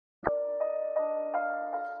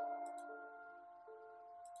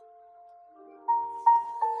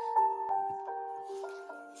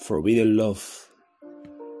Forbidden love,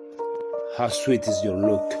 how sweet is your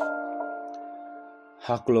look,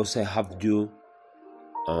 how close I have you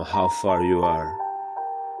and how far you are.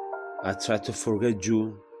 I try to forget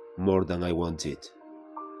you more than I want it,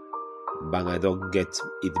 but I don't get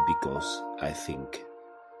it because I think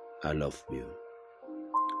I love you.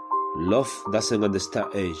 Love doesn't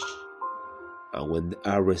understand age, and when the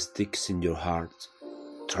arrow sticks in your heart,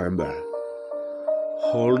 tremble.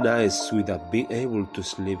 Whole nights without being able to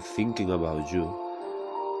sleep thinking about you.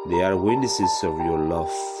 They are witnesses of your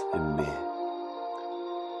love in me.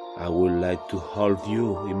 I would like to hold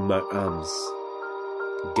you in my arms,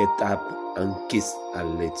 get up and kiss at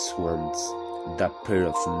least once that pair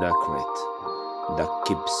of Nácar that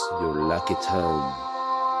keeps your lucky tongue.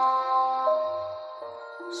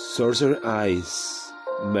 Sorcerer eyes,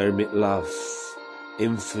 mermaid love,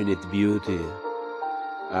 infinite beauty.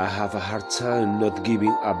 I have a hard time not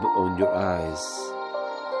giving up on your eyes.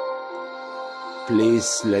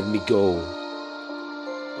 Please let me go,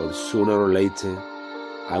 or sooner or later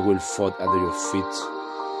I will fall at your feet,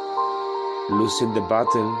 losing the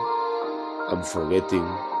battle and forgetting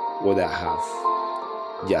what I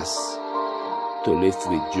have, just to live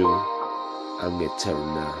with you an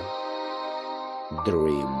eternal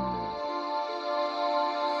dream.